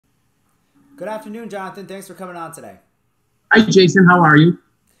Good afternoon, Jonathan. Thanks for coming on today. Hi, Jason. How are you?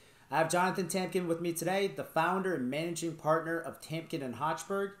 I have Jonathan Tamkin with me today, the founder and managing partner of Tamkin and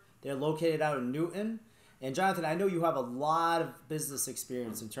Hochberg. They're located out in Newton. And Jonathan, I know you have a lot of business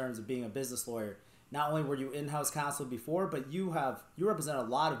experience in terms of being a business lawyer. Not only were you in-house counsel before, but you represent a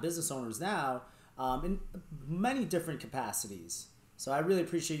lot of business owners now in many different capacities. So I really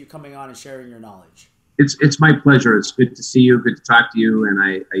appreciate you coming on and sharing your knowledge. It's my pleasure. It's good to see you, good to talk to you, and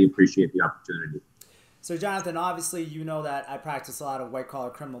I appreciate the opportunity. So Jonathan, obviously you know that I practice a lot of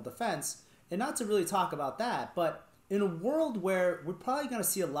white-collar criminal defense, and not to really talk about that, but in a world where we're probably going to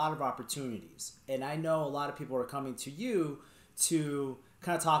see a lot of opportunities, and I know a lot of people are coming to you to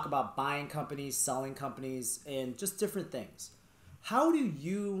kind of talk about buying companies, selling companies, and just different things. How do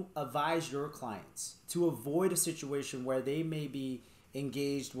you advise your clients to avoid a situation where they may be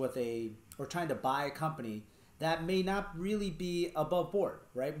engaged with or trying to buy a company that may not really be above board,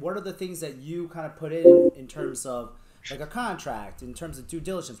 right? What are the things that you kind of put in terms of like a contract, in terms of due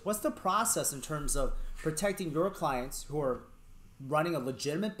diligence? What's the process in terms of protecting your clients who are running a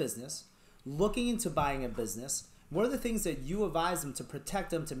legitimate business, looking into buying a business? What are the things that you advise them to protect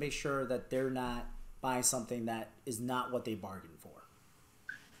them to make sure that they're not buying something that is not what they bargained for?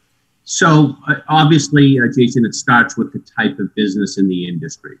 So obviously, Jason, it starts with the type of business in the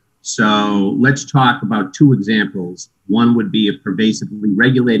industry. So let's talk about two examples. One would be a pervasively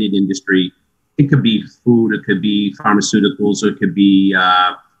regulated industry. It could be food, it could be pharmaceuticals, it could be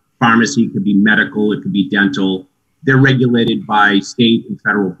pharmacy, it could be medical, it could be dental. They're regulated by state and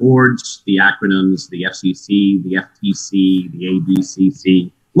federal boards, the acronyms, the FCC, the FTC, the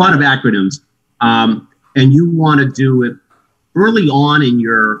ABCC, a lot of acronyms. And you want to do it early on in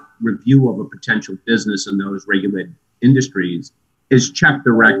your review of a potential business in those regulated industries is check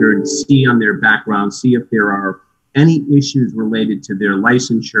the record, see on their background, see if there are any issues related to their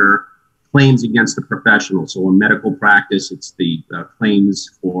licensure, claims against the professional. So in medical practice, it's the claims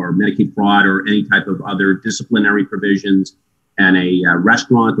for Medicaid fraud or any type of other disciplinary provisions. And a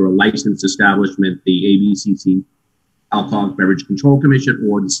restaurant or a licensed establishment, the ABCC, Alcoholic Beverage Control Commission,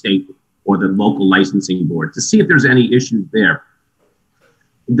 or the state or the local licensing board to see if there's any issues there.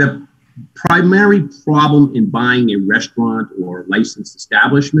 The primary problem in buying a restaurant or licensed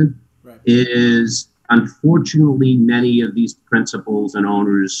establishment is, unfortunately, many of these principals and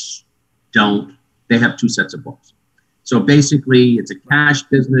owners they have two sets of books. So basically, it's a cash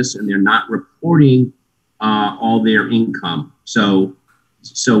business and they're not reporting all their income. So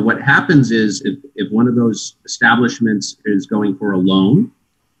what happens is if one of those establishments is going for a loan,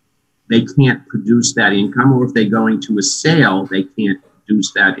 they can't produce that income, or if they're going to a sale, they can't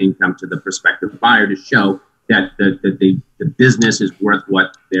produce that income to the prospective buyer to show that the business is worth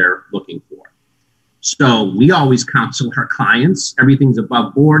what they're looking for. So we always counsel our clients. Everything's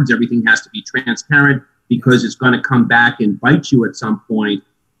above boards. Everything has to be transparent because it's going to come back and bite you at some point,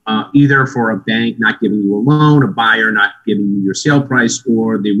 either for a bank not giving you a loan, a buyer not giving you your sale price,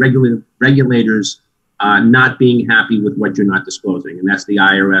 or the regulators not being happy with what you're not disclosing. And that's the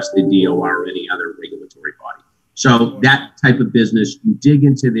IRS, the DOR, or any other regulatory body. So that type of business, you dig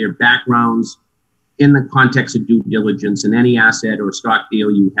into their backgrounds in the context of due diligence. In any asset or stock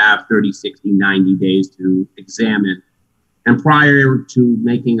deal, you have 30, 60, 90 days to examine. And prior to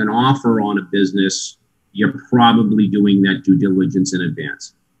making an offer on a business, you're probably doing that due diligence in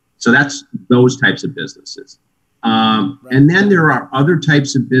advance. So that's those types of businesses. And then there are other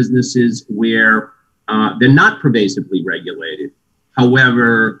types of businesses where they're not pervasively regulated.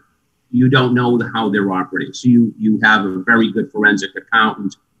 However, you don't know how they're operating. So you have a very good forensic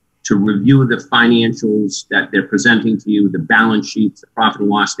accountant to review the financials that they're presenting to you, the balance sheets, the profit and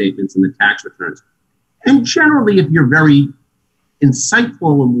loss statements, and the tax returns. And generally, if you're very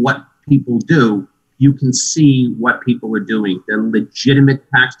insightful in what people do, you can see what people are doing, the legitimate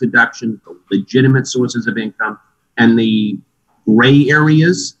tax deductions, the legitimate sources of income, and the gray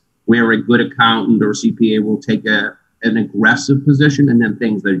areas where a good accountant or CPA will take an aggressive position, and then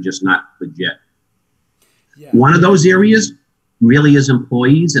things that are just not legit. Yeah. One of those areas really is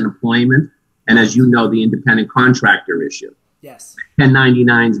employees and employment. And as you know, the independent contractor issue. Yes.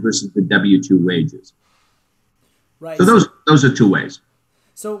 1099s versus the W-2 wages. Right. So those are two ways.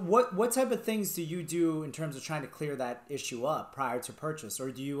 So what type of things do you do in terms of trying to clear that issue up prior to purchase?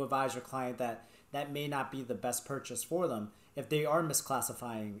 Or do you advise your client that that may not be the best purchase for them if they are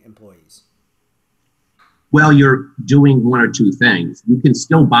misclassifying employees? Well, you're doing one or two things. You can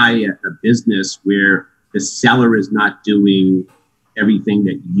still buy a business where the seller is not doing everything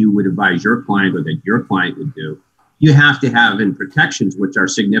that you would advise your client or that your client would do. You have to have in protections, which are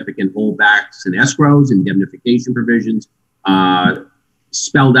significant holdbacks and escrows, indemnification provisions,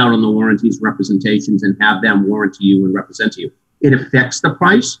 spelled out on the warranties, representations, and have them warranty you and represent you. It affects the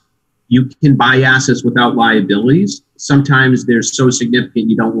price. You can buy assets without liabilities. Sometimes they're so significant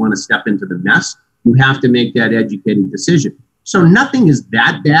you don't want to step into the mess. You have to make that educated decision. So nothing is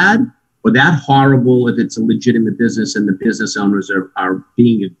that bad or that horrible if it's a legitimate business and the business owners are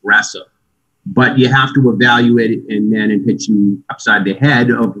being aggressive. But you have to evaluate it, and then it hits you upside the head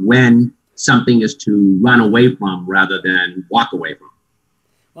of when something is to run away from rather than walk away from.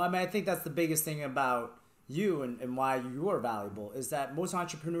 Well, I mean, I think that's the biggest thing about you and why you are valuable is that most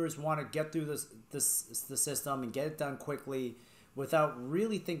entrepreneurs want to get through the system and get it done quickly without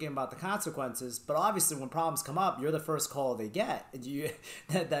really thinking about the consequences. But obviously, when problems come up, you're the first call they get.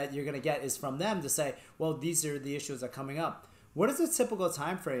 That you're going to get is from them to say, well, these are the issues that are coming up. What is a typical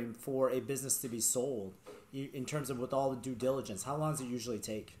time frame for a business to be sold in terms of with all the due diligence? How long does it usually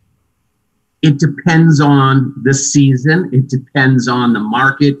take? It depends on the season. It depends on the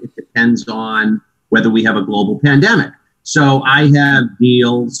market. It depends on whether we have a global pandemic. So I have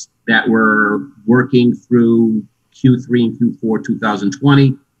deals that were working through Q3 and Q4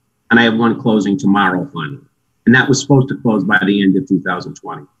 2020, and I have one closing tomorrow finally. And that was supposed to close by the end of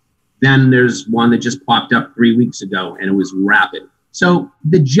 2020. Then there's one that just popped up 3 weeks ago, and it was rapid. So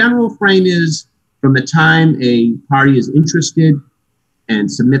the general frame is from the time a party is interested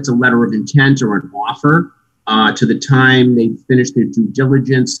and submits a letter of intent or an offer to the time they finish their due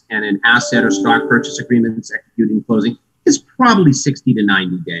diligence and an asset or stock purchase agreement is executed and closing is probably 60 to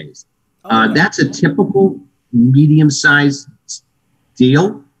 90 days. Okay. That's a typical medium-sized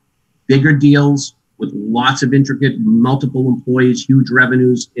deal. Bigger deals with lots of intricate, multiple employees, huge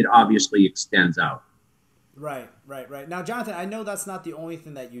revenues, it obviously extends out. Right. Now, Jonathan, I know that's not the only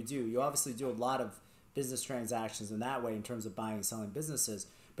thing that you do. You obviously do a lot of business transactions in that way in terms of buying and selling businesses.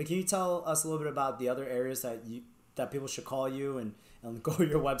 But can you tell us a little bit about the other areas that people should call you and go to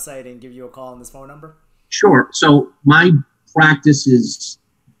your website and give you a call on this phone number? Sure. So my practice is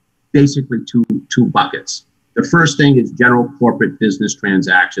basically two buckets. The first thing is general corporate business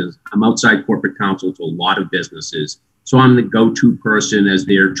transactions. I'm outside corporate counsel to a lot of businesses. So I'm the go-to person as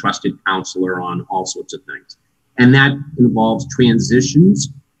their trusted counselor on all sorts of things. And that involves transitions,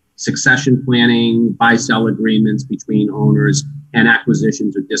 succession planning, buy-sell agreements between owners, and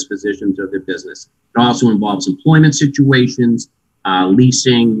acquisitions or dispositions of their business. It also involves employment situations,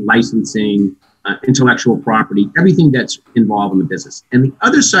 leasing, licensing, intellectual property, everything that's involved in the business. And the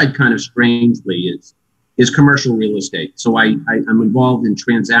other side, kind of strangely, is commercial real estate. So I'm involved in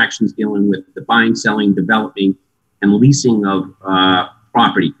transactions dealing with the buying, selling, developing, and leasing of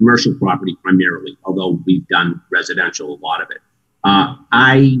property, commercial property primarily, although we've done residential, a lot of it.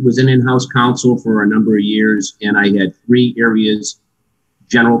 I was an in-house counsel for a number of years, and I had 3 areas: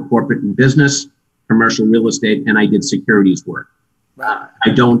 general corporate and business, commercial real estate, and I did securities work. I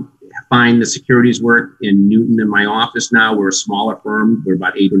don't find the securities work in Newton in my office now. We're a smaller firm. We're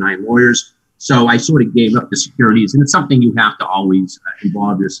about 8 or 9 lawyers. So I sort of gave up the securities, and it's something you have to always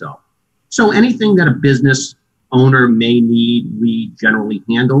involve yourself. So anything that a business owner may need, we generally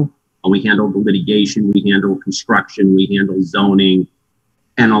handle. We handle the litigation, we handle construction, we handle zoning,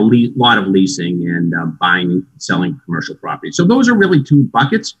 and a lot of leasing and buying and selling commercial property. So those are really 2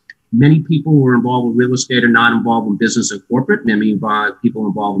 buckets. Many people who are involved with real estate are not involved in business and corporate. Many people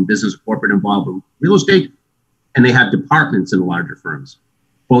involved in business and corporate involved in real estate, and they have departments in larger firms.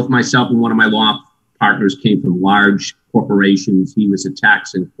 Both myself and one of my law partners came from large corporations. He was a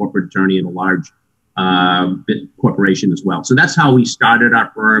tax and corporate attorney in a large corporation as well. So that's how we started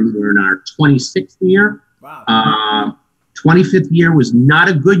our firm. We're in our 26th year. Wow. 25th year was not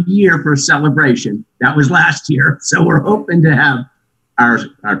a good year for a celebration. That was last year. So we're hoping to have our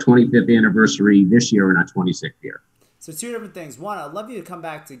 25th anniversary this year in our 26th year. So 2 different things. One, I'd love you to come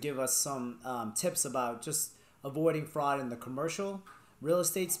back to give us some tips about just avoiding fraud in the commercial real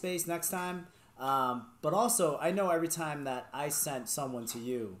estate space next time. But also, I know every time that I sent someone to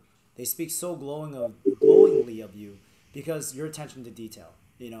you, they speak so glowingly of you because your attention to detail,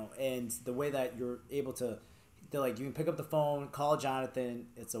 and the way that you're able to, you can pick up the phone, call Jonathan.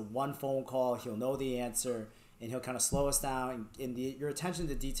 It's a 1 phone call. He'll know the answer, and he'll kind of slow us down. And your attention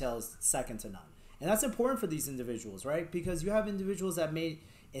to detail is second to none. And that's important for these individuals, right? Because you have individuals that may,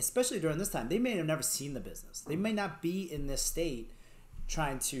 especially during this time, they may have never seen the business. They may not be in this state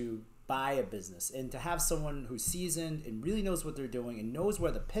trying to buy a business, and to have someone who's seasoned and really knows what they're doing and knows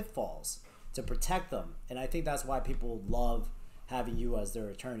where the pitfalls to protect them. And I think that's why people love having you as their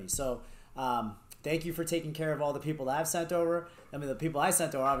attorney. So thank you for taking care of all the people that I've sent over. I mean, the people I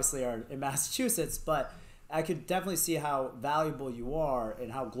sent over obviously are in Massachusetts, but I could definitely see how valuable you are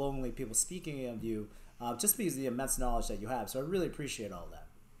and how glowingly people speaking of you just because of the immense knowledge that you have. So I really appreciate all that.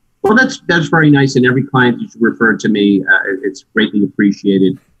 Well, that's very nice. And every client that you referred to me, it's greatly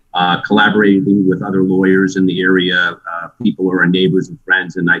appreciated. Collaborating with other lawyers in the area, people who are neighbors and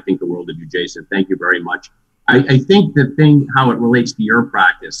friends, and I think the world of you, Jason. Thank you very much. I think the thing, how it relates to your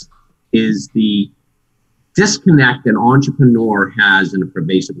practice, is the disconnect an entrepreneur has in a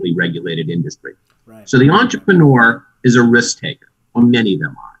pervasively regulated industry. Right. So the entrepreneur is a risk taker, or many of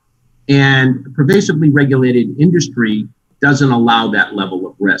them are. And a pervasively regulated industry doesn't allow that level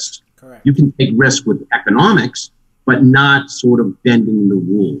of risk. Correct. You can take risk with economics, but not sort of bending the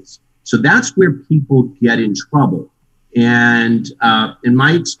rules. So that's where people get in trouble. And in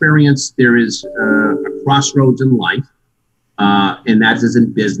my experience, there is a crossroads in life, and that is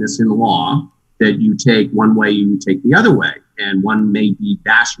in business and law, that you take one way, you take the other way. And one may be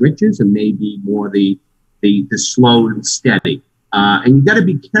vast riches and may be more the slow and steady. And you got to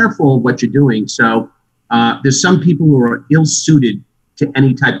be careful of what you're doing. So there's some people who are ill-suited to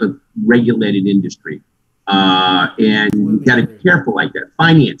any type of regulated industry. And you got to be careful like that.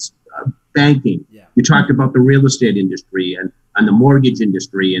 Finance, banking. Yeah. You talked about the real estate industry and the mortgage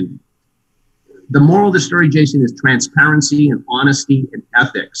industry. And the moral of the story, Jason, is transparency and honesty and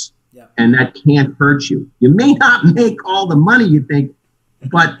ethics. Yeah. And that can't hurt you. You may not make all the money you think,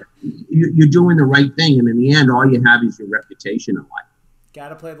 but you're doing the right thing. And in the end, all you have is your reputation in life. Got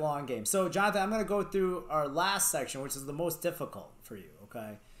to play the long game. So, Jonathan, I'm going to go through our last section, which is the most difficult for you,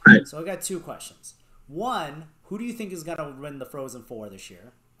 okay? Right. So I got two questions. One, who do you think is going to win the Frozen Four this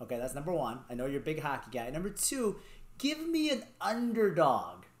year? Okay, that's number one. I know you're a big hockey guy. Number two, give me an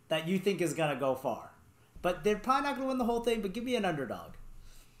underdog that you think is going to go far. But they're probably not going to win the whole thing, but give me an underdog.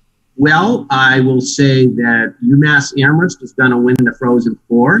 Well, I will say that UMass Amherst is going to win the Frozen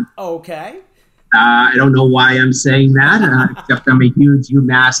Four. Okay. I don't know why I'm saying that, except I'm a huge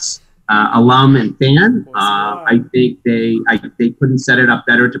UMass alum and fan. I think they couldn't set it up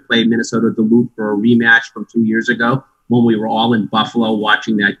better to play Minnesota Duluth for a rematch from 2 years ago when we were all in Buffalo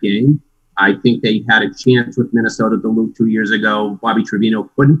watching that game. I think they had a chance with Minnesota Duluth 2 years ago. Bobby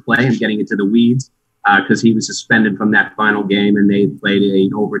Trevino couldn't play. I'm getting into the weeds because he was suspended from that final game, and they played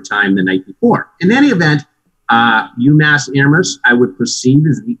in overtime the night before. In any event, UMass Amherst I would perceive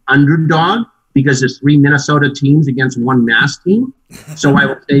as the underdog, because there's three Minnesota teams against one Mass team. So I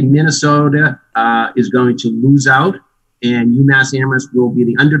would say Minnesota is going to lose out, and UMass Amherst will be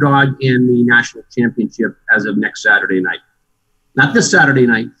the underdog in the national championship as of next Saturday night. Not this Saturday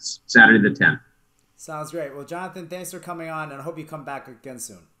night, Saturday the 10th. Sounds great. Well, Jonathan, thanks for coming on, and I hope you come back again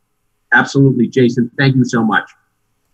soon. Absolutely, Jason. Thank you so much.